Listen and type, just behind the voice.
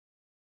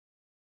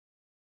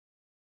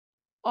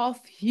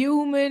of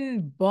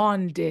human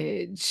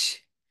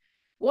bondage.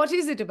 What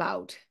is it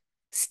about?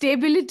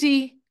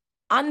 Stability,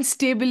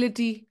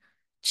 instability,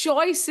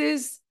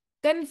 choices,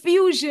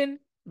 confusion.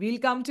 We'll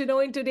come to know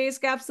in today's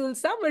capsule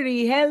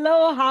summary.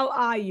 Hello, how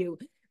are you?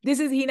 This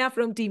is Heena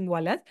from Team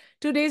Wallace.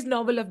 Today's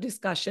novel of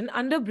discussion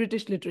under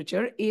British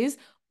literature is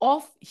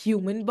Of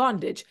Human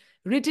Bondage,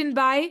 written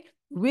by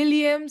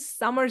William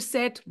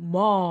Somerset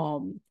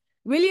Maugham.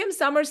 William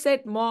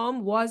Somerset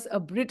Maugham was a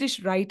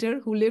British writer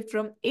who lived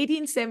from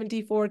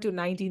 1874 to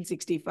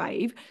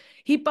 1965.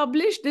 He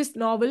published this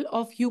novel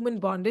of human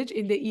bondage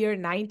in the year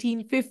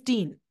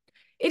 1915.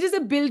 It is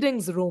a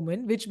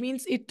Bildungsroman, which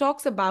means it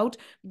talks about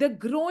the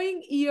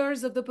growing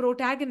years of the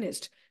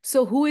protagonist.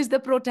 So, who is the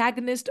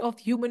protagonist of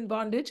human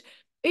bondage?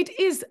 It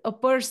is a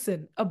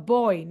person, a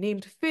boy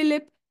named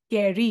Philip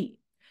Carey.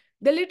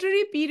 The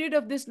literary period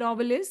of this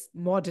novel is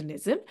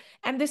modernism,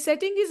 and the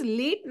setting is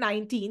late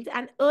 19th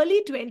and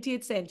early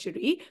 20th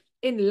century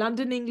in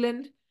London,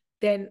 England,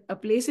 then a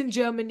place in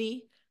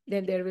Germany,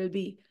 then there will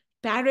be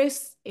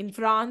Paris in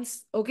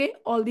France. Okay,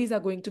 all these are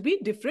going to be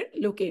different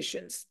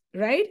locations,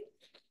 right?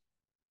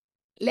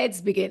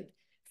 Let's begin.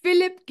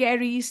 Philip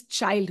Carey's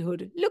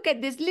childhood. Look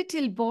at this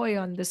little boy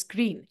on the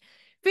screen.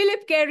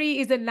 Philip Carey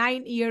is a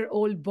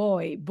 9-year-old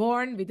boy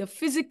born with a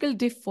physical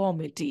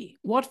deformity.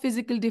 What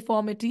physical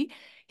deformity?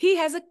 He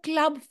has a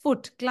club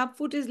foot. Club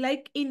foot is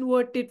like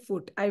inverted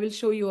foot. I will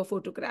show you a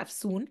photograph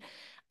soon.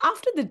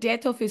 After the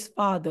death of his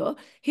father,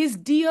 his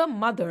dear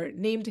mother,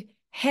 named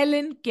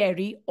Helen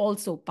Carey,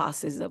 also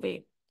passes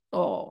away.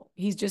 Oh,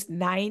 he's just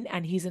 9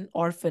 and he's an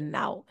orphan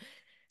now.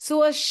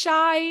 So, a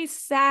shy,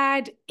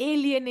 sad,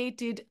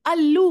 alienated,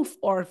 aloof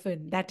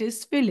orphan, that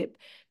is Philip,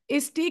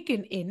 is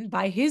taken in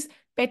by his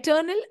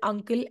paternal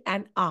uncle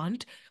and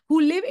aunt who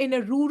live in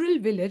a rural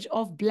village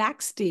of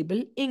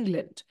Blackstable,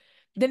 England.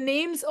 The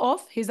names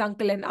of his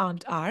uncle and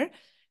aunt are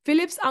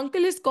Philip's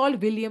uncle is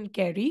called William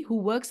Carey, who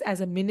works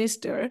as a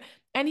minister,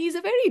 and he's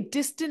a very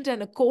distant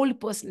and a cold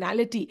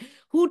personality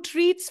who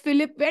treats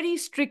Philip very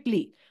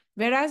strictly.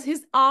 Whereas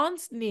his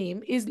aunt's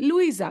name is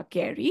Louisa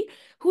Carey,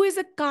 who is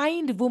a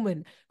kind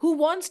woman who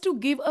wants to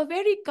give a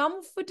very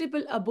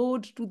comfortable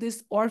abode to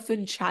this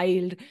orphan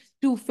child,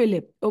 to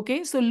Philip.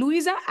 Okay, so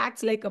Louisa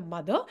acts like a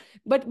mother,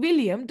 but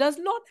William does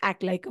not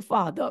act like a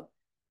father.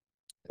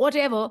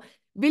 Whatever,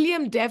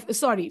 Philip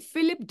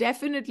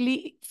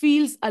definitely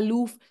feels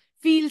aloof,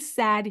 feels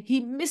sad. He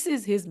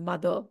misses his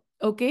mother.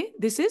 Okay,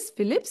 this is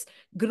Philip's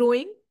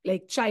growing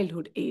like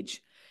childhood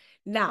age.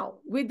 Now,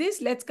 with this,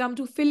 let's come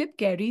to Philip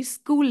Carey's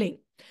schooling.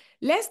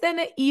 Less than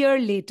a year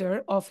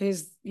later of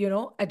his,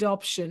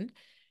 adoption,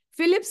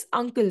 Philip's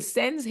uncle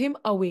sends him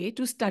away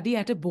to study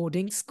at a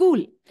boarding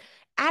school.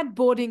 At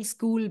boarding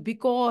school,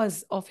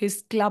 because of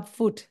his club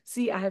foot,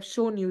 see, I have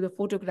shown you the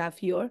photograph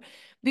here.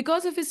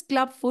 Because of his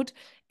club foot,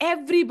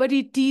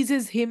 everybody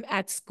teases him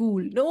at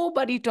school.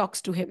 Nobody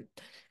talks to him.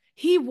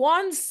 He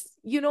wants,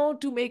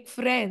 to make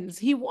friends.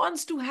 He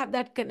wants to have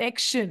that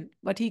connection,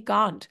 but he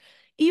can't.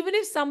 Even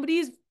if somebody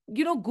is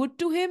good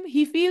to him,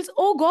 he feels,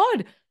 oh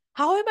God,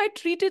 how am I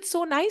treated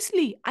so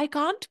nicely? I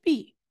can't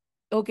be.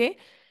 Okay.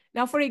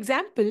 Now, for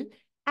example,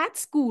 at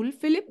school,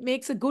 Philip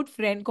makes a good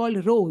friend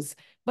called Rose,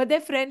 but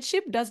their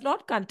friendship does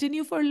not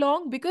continue for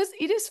long because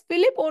it is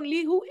Philip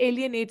only who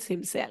alienates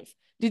himself.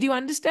 Did you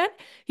understand?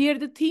 Here,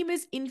 the theme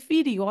is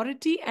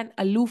inferiority and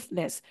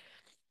aloofness.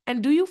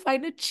 And do you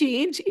find a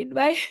change in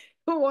my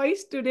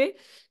voice today?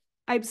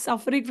 I'm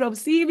suffering from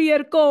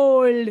severe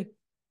cold.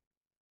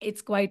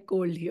 It's quite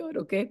cold here,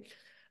 okay?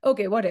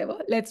 Okay, whatever.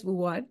 Let's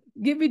move on.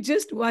 Give me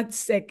just 1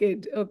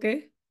 second,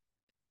 okay?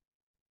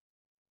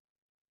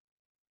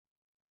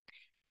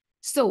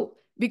 So,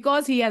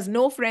 because he has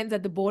no friends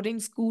at the boarding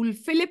school,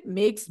 Philip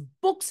makes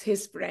books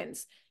his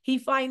friends. He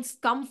finds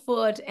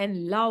comfort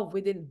and love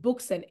within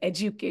books and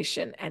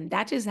education. And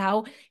that is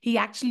how he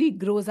actually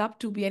grows up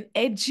to be an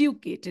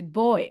educated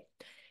boy.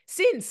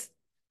 Since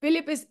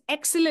Philip is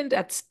excellent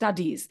at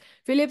studies,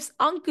 Philip's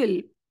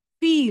uncle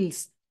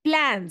feels,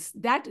 plans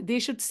that they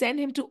should send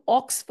him to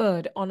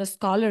Oxford on a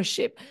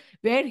scholarship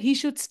where he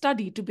should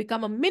study to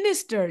become a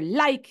minister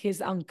like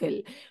his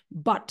uncle.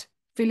 But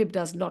Philip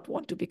does not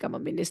want to become a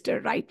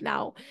minister right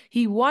now.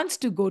 He wants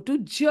to go to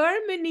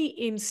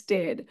Germany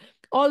instead.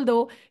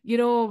 Although,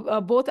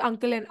 both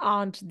uncle and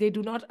aunt, they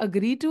do not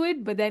agree to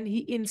it, but then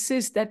he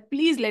insists that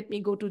please let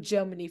me go to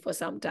Germany for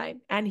some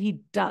time. And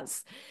he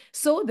does.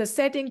 So the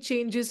setting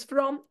changes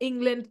from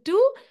England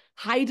to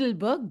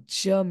Heidelberg,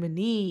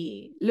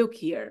 Germany. Look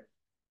here.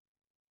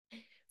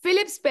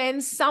 Philip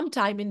spends some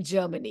time in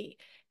Germany.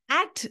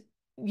 At,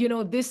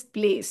 this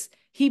place,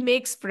 he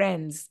makes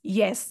friends.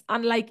 Yes,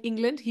 unlike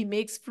England, he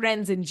makes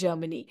friends in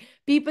Germany.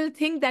 People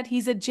think that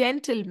he's a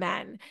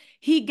gentleman.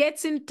 He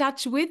gets in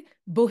touch with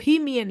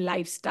bohemian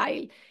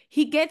lifestyle.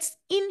 He gets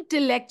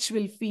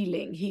intellectual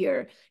feeling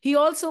here. He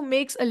also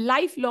makes a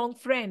lifelong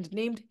friend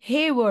named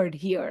Hayward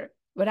here.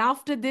 But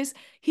after this,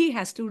 he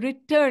has to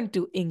return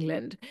to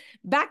England.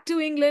 Back to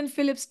England,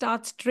 Philip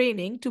starts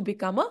training to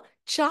become a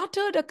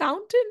chartered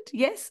accountant.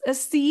 Yes, a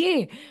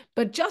CA.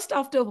 But just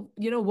after,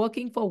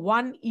 working for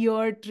 1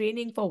 year,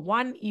 training for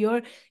 1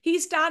 year, he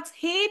starts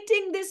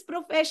hating this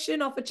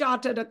profession of a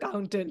chartered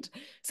accountant.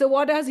 So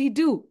what does he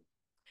do?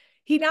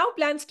 He now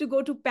plans to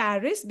go to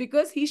Paris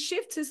because he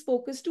shifts his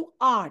focus to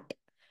art.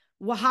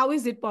 How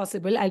is it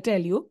possible? I'll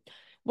tell you.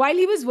 While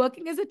he was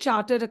working as a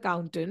chartered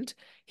accountant,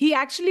 he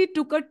actually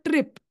took a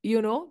trip,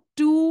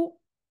 to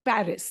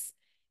Paris.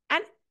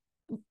 And,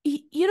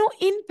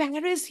 in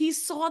Paris, he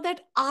saw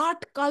that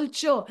art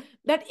culture,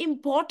 that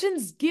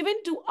importance given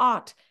to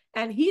art.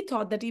 And he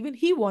thought that even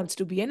he wants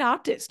to be an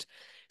artist.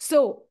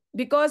 So,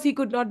 because he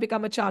could not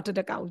become a chartered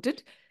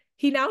accountant,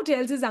 he now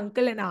tells his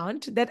uncle and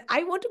aunt that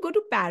I want to go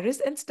to Paris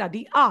and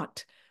study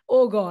art.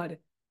 Oh God,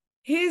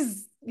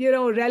 his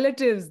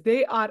relatives,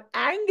 they are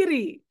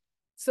angry.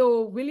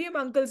 So William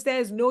uncle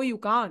says, no, you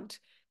can't.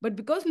 But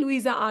because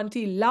Louisa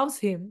auntie loves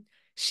him,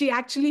 she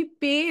actually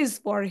pays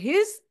for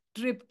his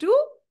trip to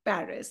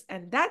Paris,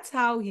 and that's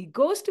how he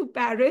goes to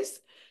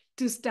Paris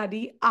to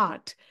study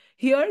art.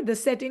 Here the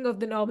setting of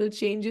the novel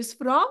changes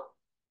from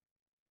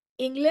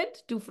England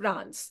to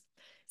France.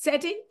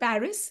 Setting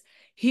Paris,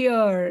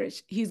 here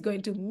he's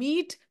going to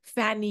meet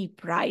Fanny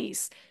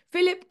Price.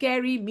 Philip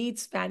Carey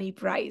meets Fanny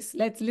Price.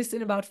 Let's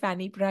listen about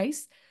Fanny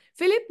Price.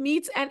 Philip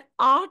meets an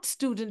art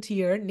student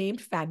here named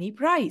Fanny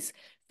Price.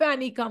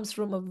 Fanny comes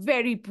from a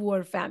very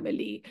poor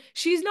family.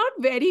 She's not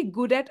very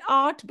good at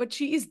art, but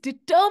she is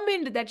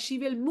determined that she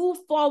will move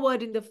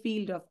forward in the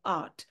field of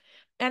art.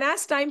 And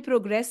as time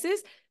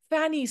progresses,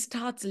 Fanny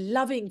starts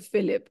loving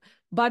Philip.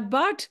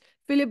 But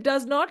Philip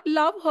does not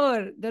love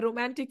her. The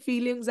romantic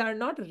feelings are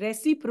not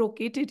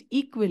reciprocated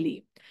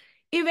equally.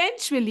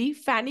 Eventually,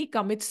 Fanny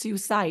commits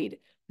suicide.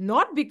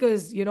 Not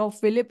because,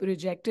 Philip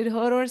rejected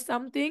her or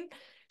something.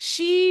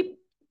 She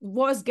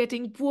was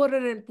getting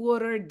poorer and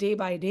poorer day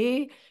by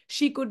day.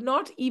 She could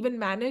not even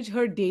manage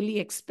her daily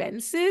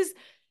expenses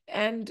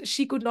and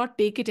she could not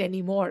take it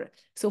anymore.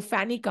 So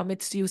Fanny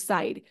commits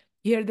suicide.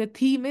 Here, the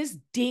theme is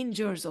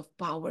dangers of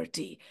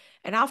poverty.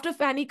 And after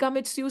Fanny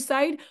commits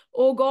suicide,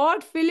 oh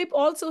God, Philip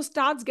also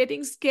starts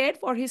getting scared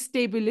for his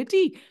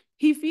stability.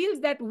 He feels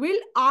that will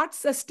art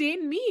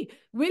sustain me?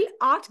 Will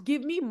art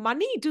give me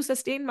money to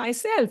sustain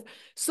myself?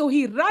 So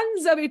he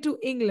runs away to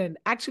England.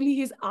 Actually,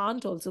 his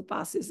aunt also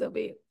passes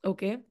away.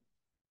 Okay.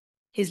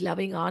 His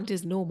loving aunt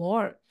is no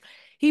more.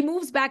 He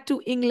moves back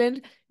to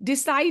England,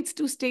 decides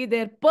to stay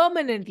there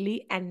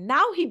permanently, and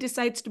now he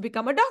decides to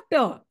become a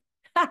doctor.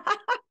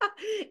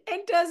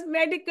 Enters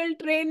medical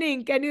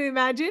training. Can you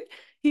imagine?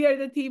 Here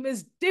the theme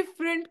is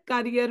different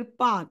career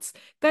paths.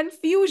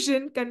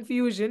 Confusion.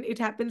 It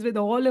happens with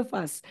all of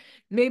us.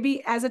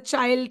 Maybe as a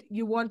child,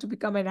 you want to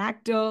become an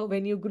actor.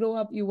 When you grow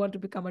up, you want to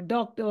become a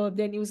doctor.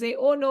 Then you say,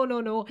 oh, no,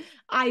 no, no,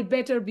 I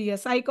better be a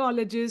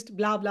psychologist,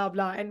 blah, blah,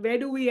 blah. And where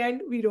do we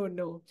end? We don't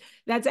know.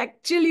 That's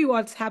actually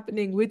what's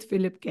happening with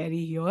Philip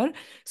Carey here.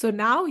 So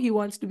now he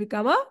wants to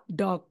become a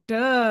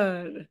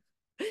doctor.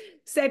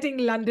 Setting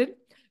London.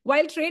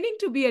 While training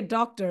to be a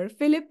doctor,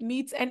 Philip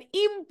meets an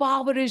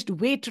impoverished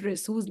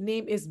waitress whose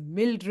name is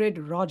Mildred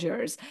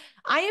Rogers.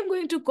 I am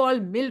going to call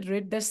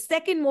Mildred the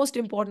second most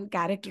important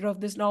character of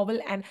this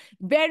novel, and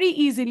very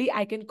easily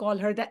I can call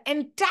her the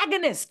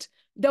antagonist,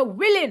 the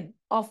villain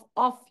of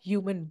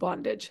Human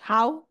Bondage.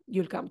 How?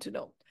 You'll come to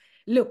know.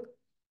 Look,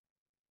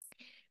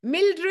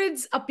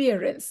 Mildred's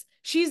appearance.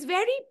 She's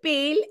very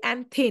pale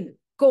and thin.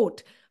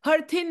 Quote, her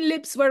thin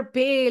lips were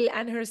pale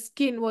and her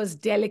skin was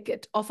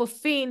delicate, of a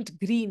faint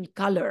green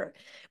color.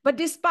 But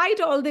despite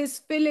all this,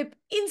 Philip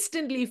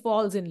instantly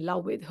falls in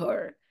love with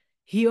her.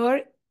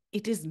 Here,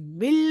 it is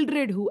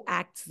Mildred who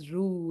acts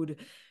rude.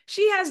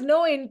 She has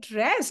no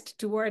interest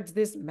towards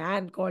this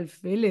man called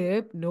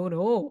Philip. No,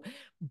 no.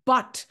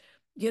 But,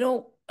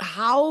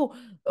 how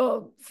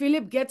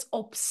Philip gets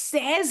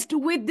obsessed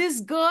with this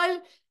girl,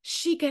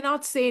 she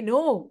cannot say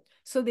no.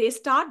 So they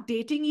start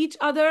dating each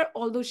other,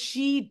 although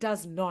she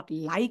does not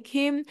like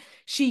him.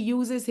 She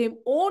uses him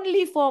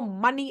only for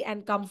money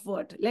and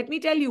comfort. Let me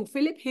tell you,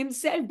 Philip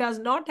himself does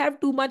not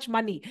have too much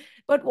money,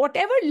 but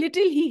whatever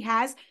little he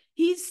has,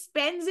 he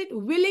spends it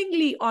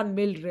willingly on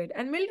Mildred.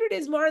 And Mildred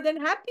is more than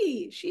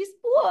happy. She's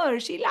poor.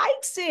 She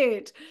likes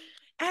it.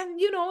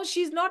 And,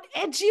 she's not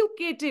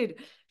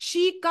educated.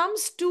 She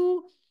comes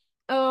to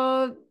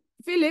uh,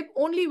 Philip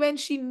only when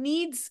she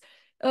needs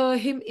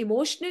him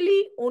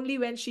emotionally, only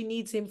when she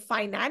needs him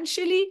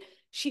financially.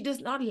 She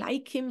does not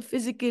like him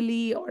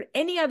physically or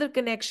any other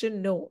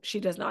connection. No, she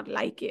does not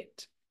like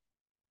it.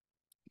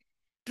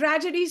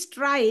 Tragedy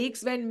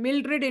strikes when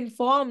Mildred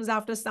informs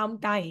after some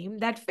time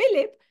that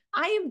Philip,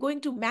 I am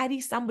going to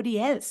marry somebody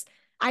else.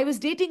 I was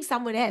dating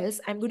someone else.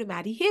 I'm going to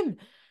marry him.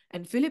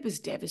 And Philip is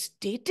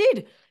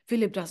devastated.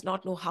 Philip does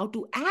not know how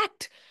to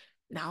act.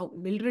 Now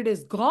Mildred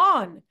is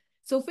gone.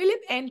 So Philip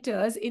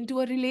enters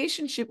into a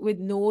relationship with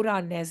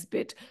Nora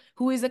Nesbitt,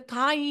 who is a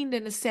kind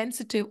and a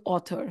sensitive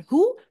author.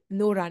 Who?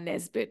 Nora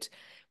Nesbitt.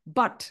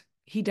 But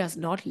he does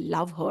not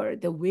love her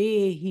the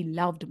way he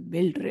loved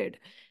Mildred.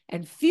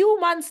 And few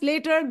months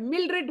later,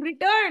 Mildred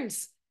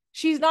returns.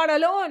 She's not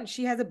alone.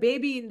 She has a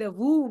baby in the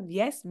womb.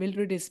 Yes,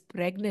 Mildred is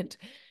pregnant.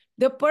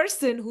 The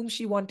person whom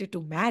she wanted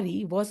to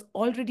marry was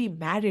already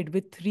married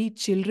with 3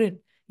 children.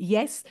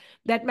 Yes,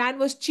 that man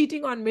was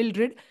cheating on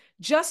Mildred,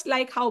 just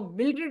like how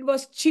Mildred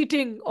was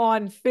cheating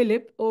on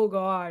Philip. Oh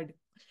God.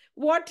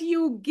 What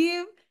you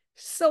give,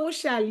 so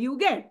shall you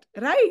get,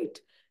 right?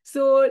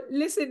 So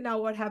listen now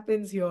what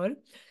happens here.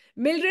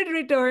 Mildred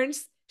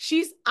returns.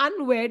 She's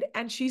unwed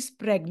and she's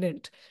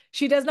pregnant.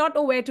 She does not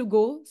know where to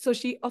go. So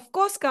she, of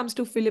course, comes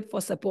to Philip for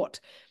support.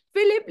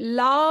 Philip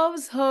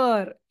loves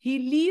her. He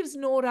leaves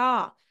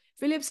Nora.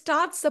 Philip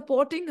starts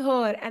supporting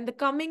her and the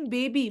coming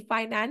baby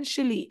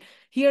financially.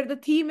 Here, the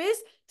theme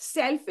is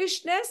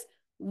selfishness,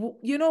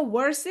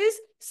 versus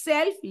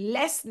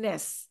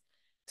selflessness.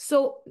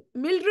 So,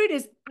 Mildred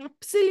is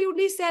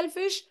absolutely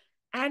selfish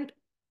and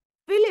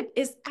Philip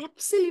is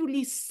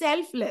absolutely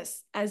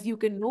selfless, as you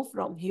can know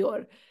from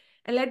here.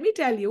 And let me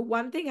tell you,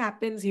 one thing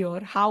happens here,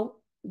 how,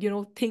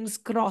 things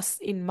cross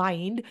in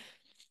mind.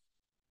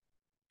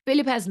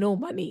 Philip has no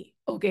money,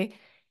 okay?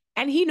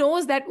 And he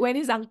knows that when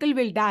his uncle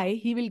will die,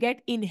 he will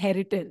get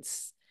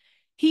inheritance.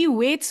 He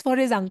waits for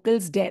his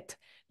uncle's death.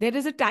 There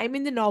is a time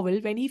in the novel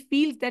when he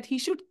feels that he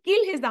should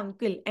kill his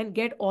uncle and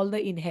get all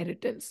the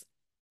inheritance.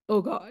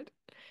 Oh God.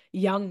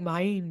 Young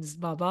minds,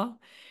 Baba.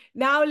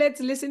 Now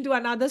let's listen to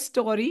another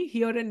story.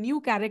 Here, a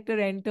new character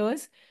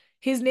enters.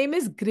 His name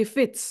is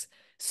Griffiths.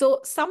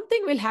 So,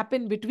 something will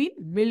happen between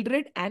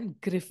Mildred and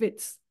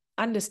Griffiths.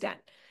 Understand?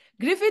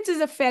 Griffiths is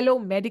a fellow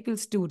medical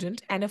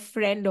student and a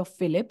friend of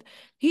Philip.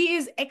 He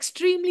is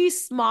extremely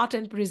smart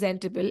and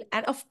presentable.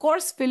 And of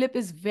course, Philip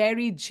is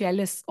very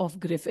jealous of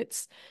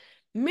Griffiths.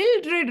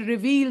 Mildred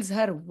reveals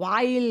her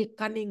vile,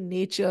 cunning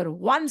nature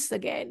once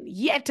again,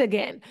 yet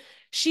again.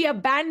 She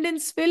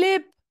abandons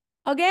Philip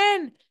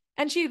again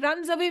and she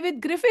runs away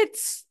with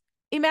Griffiths.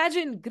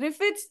 Imagine,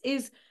 Griffiths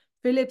is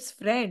Philip's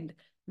friend.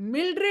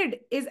 Mildred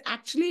is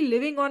actually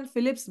living on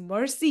Philip's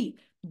mercy.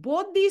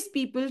 Both these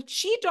people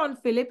cheat on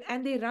Philip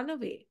and they run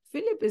away.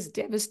 Philip is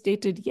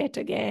devastated yet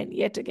again,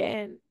 yet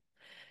again.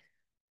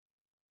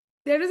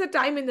 There is a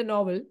time in the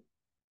novel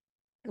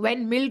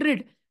when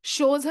Mildred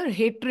shows her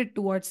hatred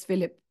towards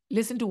Philip.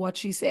 Listen to what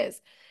she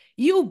says.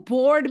 You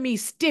bored me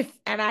stiff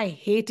and I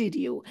hated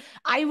you.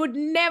 I would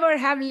never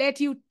have let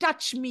you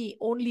touch me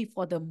only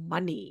for the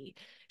money.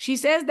 She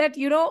says that,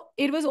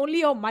 it was only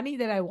your money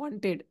that I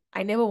wanted.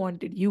 I never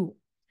wanted you.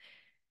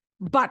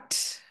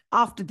 But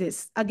after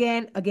this,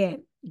 again,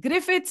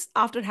 Griffiths,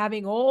 after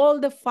having all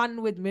the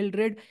fun with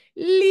Mildred,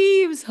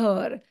 leaves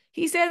her.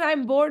 He says,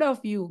 I'm bored of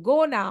you.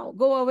 Go now.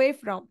 Go away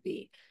from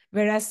me.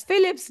 Whereas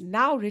Phillips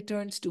now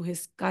returns to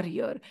his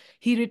career.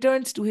 He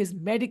returns to his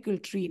medical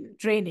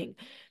training.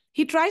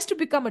 He tries to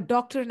become a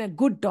doctor and a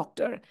good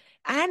doctor.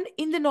 And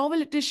in the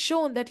novel, it is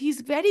shown that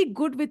he's very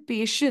good with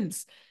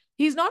patients.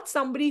 He's not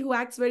somebody who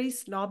acts very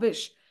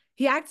snobbish.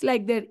 He acts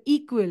like they're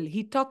equal.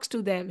 He talks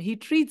to them. He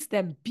treats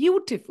them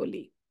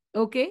beautifully.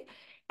 Okay.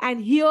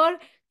 And here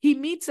he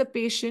meets a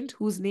patient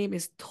whose name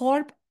is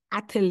Thorpe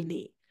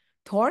Athelney.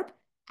 Thorpe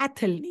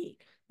Athelney.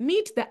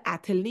 Meet the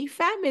Athelney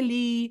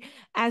family.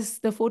 As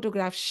the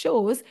photograph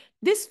shows,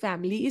 this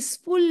family is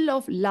full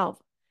of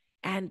love.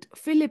 And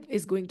Philip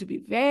is going to be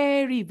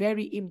very,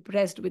 very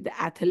impressed with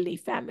the Athelney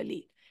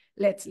family.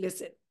 Let's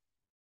listen.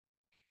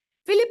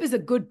 Philip is a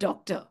good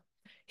doctor.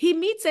 He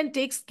meets and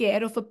takes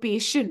care of a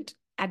patient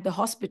at the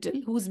hospital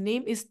whose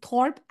name is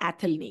Thorpe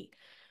Athelney.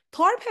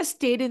 Thorpe has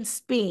stayed in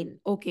Spain,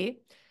 okay?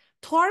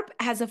 Thorpe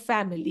has a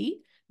family.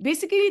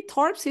 Basically,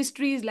 Thorpe's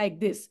history is like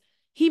this.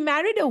 He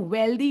married a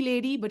wealthy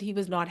lady, but he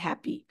was not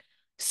happy.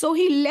 So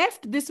he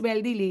left this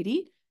wealthy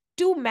lady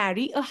to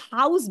marry a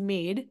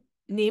housemaid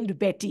named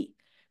Betty.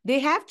 They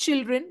have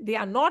children. They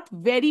are not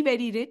very,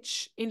 very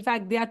rich. In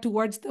fact, they are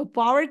towards the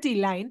poverty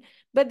line,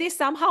 but they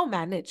somehow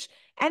manage.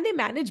 And they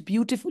manage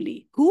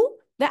beautifully. Who?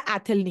 The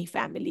Athelney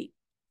family.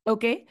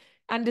 Okay,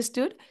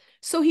 understood?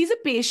 So he's a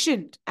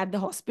patient at the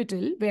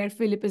hospital where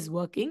Philip is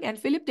working, and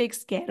Philip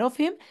takes care of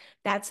him.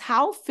 That's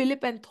how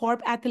Philip and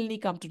Thorpe Athelney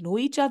come to know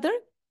each other.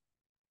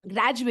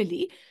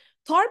 Gradually,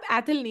 Thorpe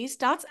Athelney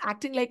starts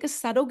acting like a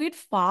surrogate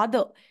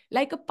father,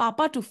 like a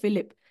papa to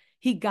Philip.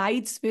 He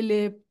guides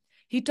Philip.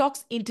 He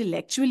talks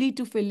intellectually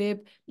to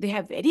Philip. They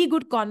have very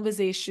good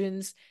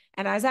conversations.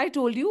 And as I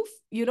told you,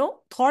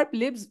 Thorpe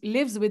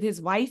lives with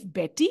his wife,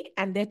 Betty,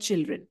 and their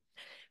children.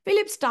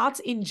 Philip starts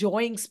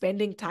enjoying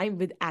spending time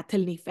with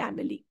Athelney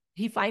family.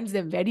 He finds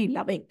them very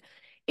loving.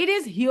 It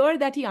is here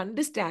that he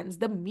understands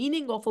the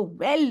meaning of a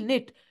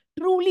well-knit,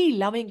 truly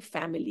loving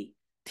family.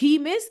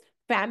 Theme is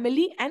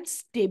family and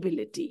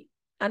stability.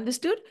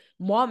 Understood?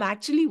 Mom,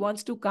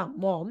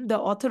 the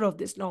author of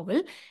this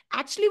novel,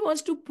 actually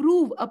wants to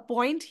prove a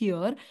point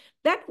here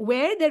that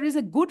where there is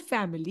a good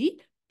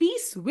family,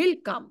 peace will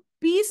come,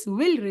 peace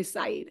will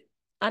reside.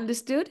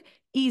 Understood?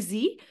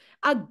 Easy.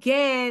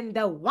 Again,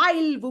 the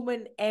wild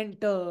woman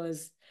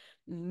enters.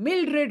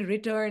 Mildred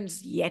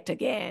returns yet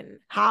again.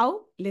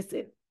 How?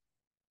 Listen.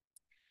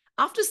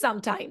 After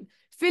some time,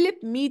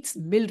 Philip meets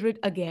Mildred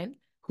again,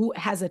 who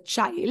has a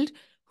child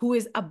who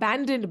is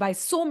abandoned by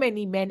so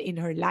many men in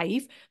her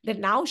life that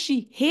now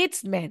she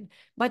hates men,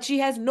 but she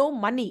has no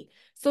money.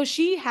 So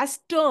she has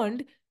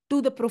turned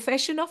to the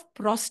profession of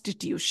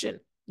prostitution.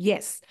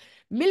 Yes,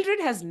 Mildred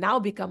has now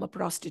become a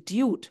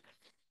prostitute.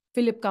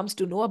 Philip comes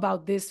to know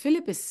about this.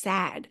 Philip is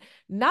sad.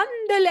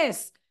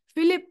 Nonetheless,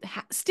 Philip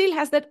still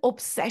has that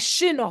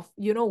obsession of,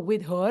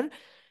 with her.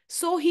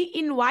 So he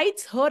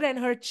invites her and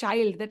her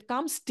child that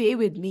come stay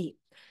with me.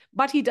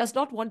 But he does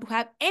not want to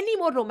have any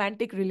more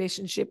romantic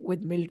relationship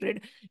with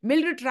Mildred.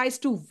 Mildred tries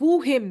to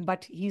woo him,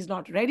 but he's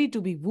not ready to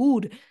be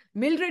wooed.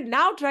 Mildred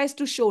now tries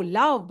to show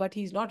love, but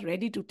he's not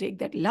ready to take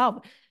that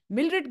love.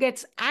 Mildred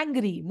gets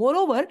angry.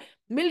 Moreover,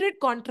 Mildred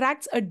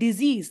contracts a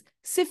disease,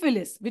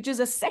 syphilis, which is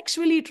a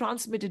sexually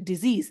transmitted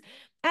disease.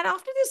 And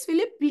after this,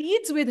 Philip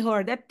pleads with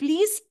her that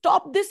please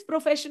stop this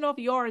profession of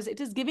yours.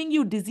 It is giving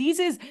you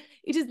diseases.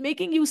 It is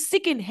making you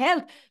sick in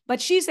health.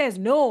 But she says,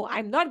 no,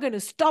 I'm not going to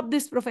stop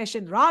this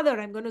profession. Rather,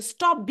 I'm going to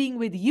stop being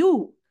with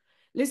you.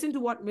 Listen to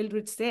what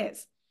Mildred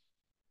says.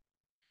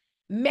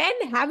 Men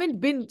haven't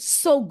been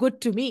so good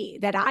to me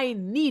that I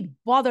need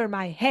bother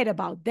my head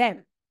about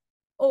them.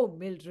 Oh,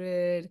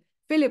 Mildred,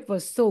 Philip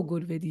was so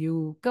good with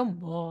you.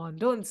 Come on,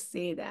 don't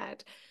say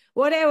that.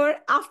 Whatever,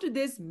 after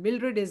this,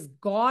 Mildred is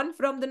gone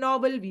from the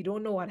novel. We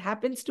don't know what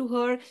happens to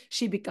her.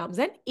 She becomes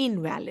an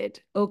invalid.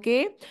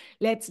 Okay,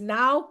 let's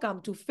now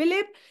come to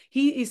Philip.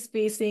 He is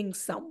facing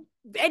some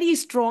very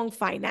strong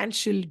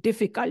financial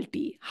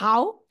difficulty.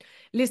 How?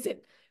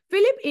 Listen,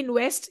 Philip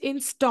invests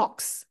in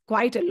stocks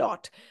quite a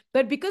lot,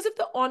 but because of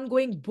the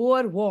ongoing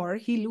Boer War,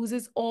 he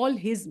loses all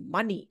his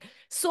money,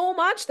 so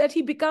much that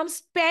he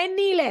becomes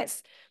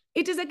penniless.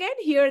 It is again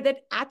here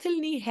that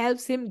Athelney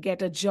helps him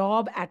get a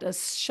job at a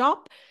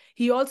shop.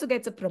 He also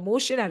gets a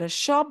promotion at a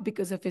shop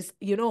because of his,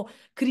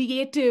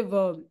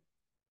 creative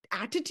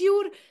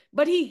attitude,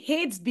 but he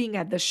hates being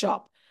at the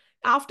shop.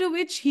 After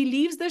which he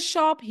leaves the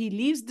shop, he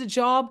leaves the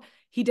job,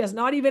 he does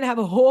not even have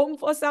a home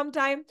for some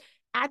time.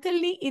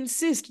 Athelney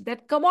insists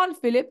that, come on,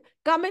 Philip,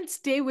 come and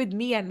stay with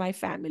me and my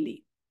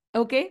family.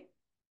 Okay?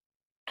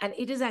 And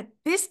it is at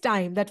this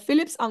time that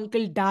Philip's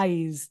uncle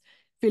dies.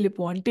 Philip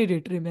wanted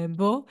it,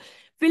 remember?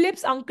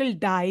 Philip's uncle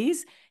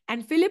dies,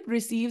 and Philip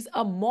receives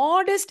a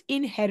modest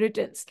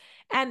inheritance.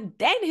 And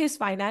then his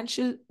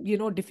financial,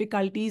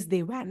 difficulties,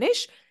 they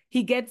vanish.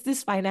 He gets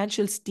this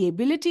financial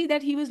stability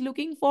that he was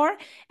looking for.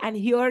 And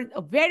here,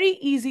 a very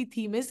easy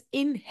theme is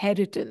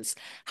inheritance.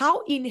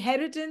 How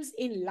inheritance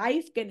in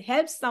life can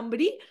help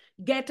somebody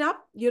get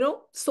up,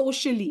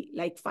 socially,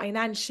 like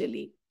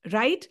financially,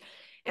 right?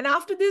 And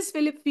after this,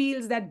 Philip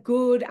feels that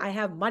good, I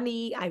have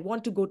money, I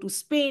want to go to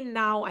Spain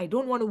now, I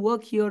don't want to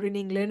work here in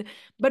England.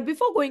 But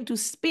before going to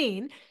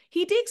Spain,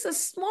 he takes a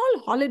small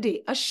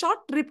holiday, a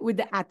short trip with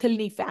the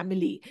Athelney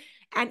family.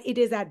 And it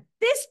is at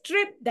this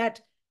trip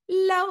that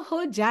love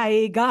ho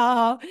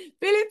jayega.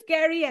 Philip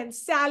Carey and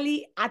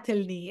Sally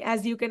Athelney.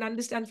 As you can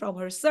understand from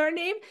her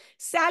surname,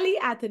 Sally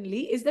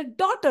Athelney is the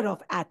daughter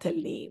of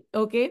Athelney.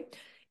 Okay.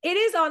 It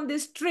is on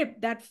this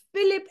trip that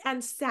Philip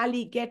and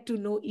Sally get to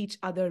know each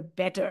other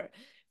better.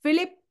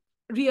 Philip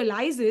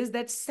realizes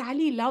that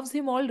Sally loves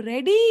him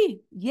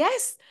already.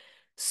 Yes.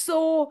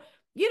 So,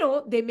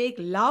 they make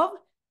love,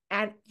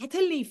 and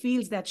Athelney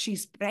feels that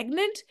she's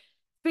pregnant.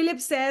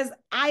 Philip says,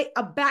 I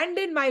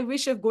abandon my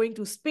wish of going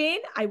to Spain.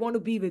 I want to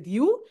be with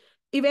you.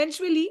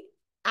 Eventually,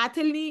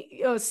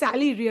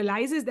 Sally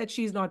realizes that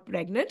she's not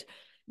pregnant.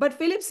 But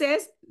Philip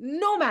says,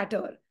 no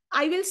matter,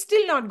 I will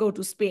still not go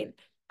to Spain.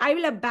 I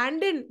will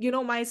abandon,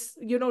 my,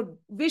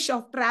 wish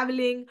of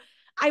traveling.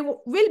 I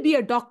will be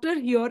a doctor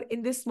here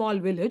in this small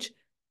village.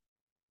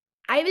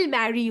 I will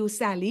marry you,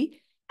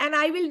 Sally, and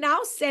I will now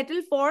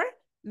settle for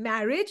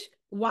marriage,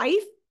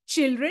 wife,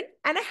 children,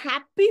 and a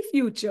happy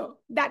future.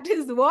 That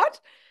is what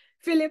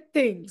Philip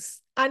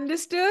thinks.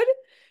 Understood?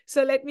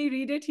 So let me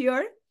read it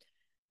here.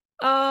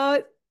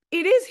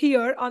 It is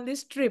here on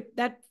this trip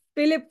that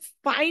Philip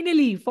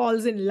finally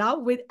falls in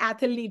love with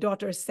Athelney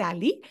daughter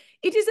Sally.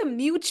 It is a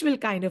mutual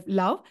kind of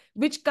love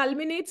which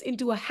culminates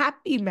into a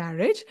happy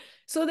marriage.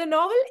 So the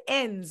novel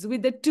ends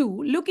with the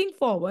two looking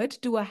forward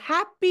to a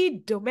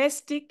happy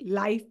domestic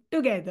life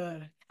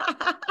together.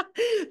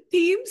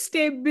 Theme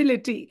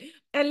stability.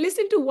 And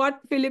listen to what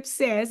Philip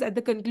says at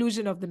the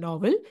conclusion of the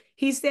novel.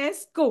 He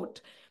says,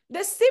 quote,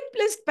 the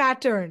simplest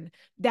pattern,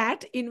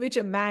 that in which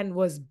a man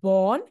was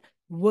born,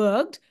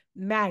 worked,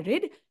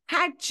 married,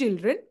 had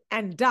children,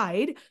 and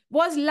died,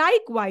 was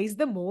likewise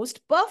the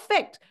most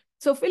perfect.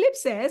 So Philip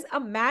says a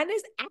man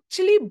is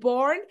actually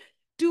born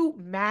to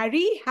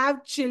marry,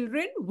 have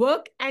children,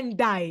 work, and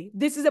die.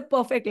 This is a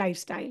perfect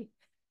lifestyle.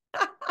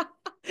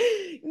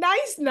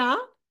 Nice, na?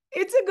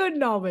 It's a good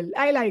novel.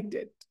 I liked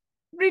it.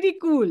 Pretty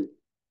cool.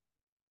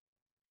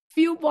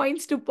 Few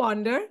points to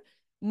ponder.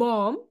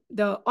 Maugham,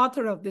 the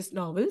author of this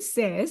novel,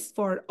 says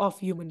for Of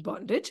Human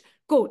Bondage,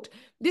 quote,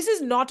 this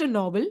is not a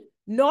novel,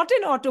 not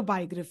an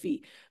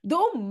autobiography.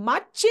 Though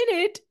much in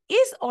it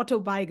is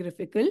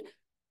autobiographical,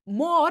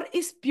 more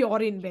is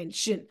pure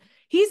invention.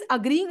 He's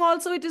agreeing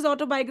also it is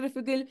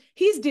autobiographical.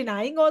 He's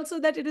denying also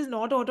that it is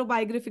not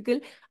autobiographical.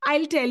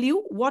 I'll tell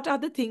you what are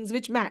the things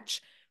which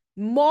match.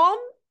 Mom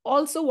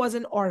also was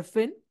an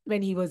orphan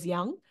when he was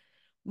young.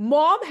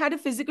 Mom had a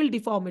physical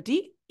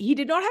deformity. He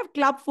did not have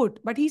clubfoot,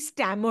 but he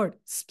stammered,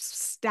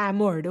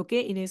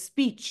 okay, in his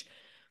speech.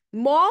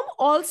 Mom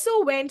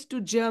also went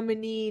to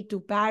Germany, to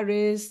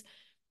Paris.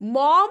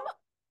 Mom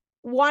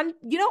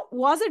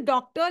was a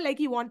doctor, like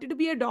he wanted to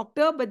be a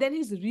doctor, but then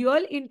his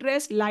real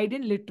interest lied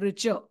in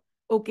literature.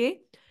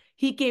 Okay.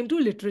 He came to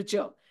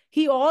literature.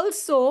 He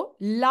also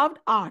loved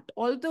art,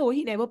 although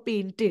he never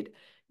painted.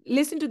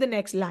 Listen to the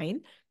next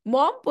line.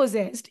 Mom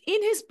possessed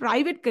in his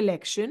private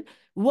collection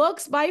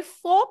works by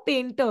four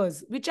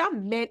painters, which are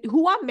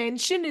who are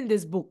mentioned in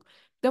this book.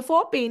 The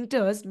four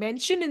painters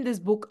mentioned in this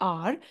book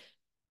are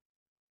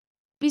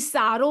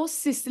Pissarro,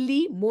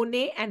 Sicily,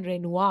 Monet, and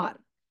Renoir.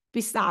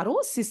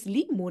 Pissarro,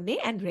 Sicily, Monet,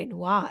 and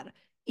Renoir.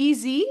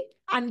 Easy,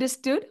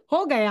 understood,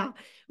 ho gaya.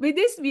 With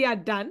this, we are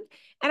done.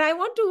 And I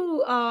want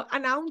to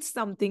announce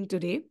something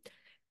today.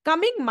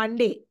 Coming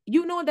Monday,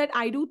 you know that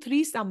I do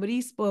 3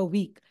 summaries per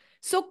week.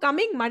 So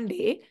coming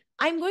Monday,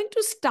 I'm going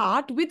to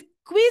start with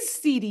quiz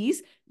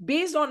series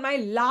based on my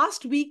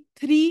last week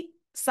 3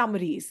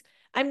 summaries.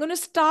 I'm going to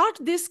start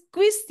this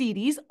quiz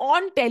series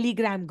on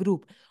Telegram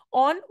group,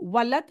 on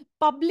Wallat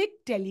public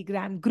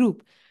Telegram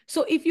group.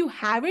 So if you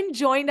haven't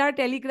joined our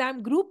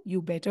Telegram group,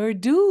 you better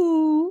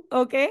do.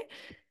 Okay.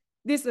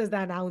 This was the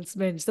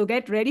announcement. So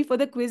get ready for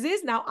the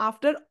quizzes. Now,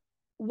 after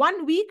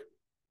 1 week,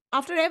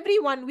 after every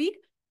 1 week,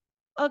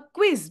 a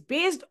quiz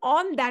based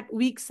on that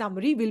week's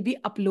summary will be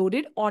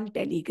uploaded on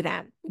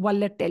Telegram,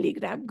 Wallet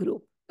Telegram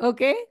group.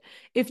 Okay.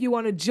 If you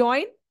want to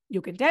join,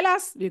 you can tell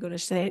us. We're going to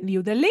send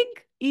you the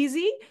link.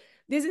 Easy.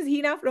 This is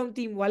Heena from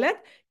Team Wallet.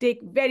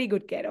 Take very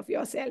good care of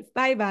yourself.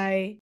 Bye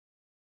bye.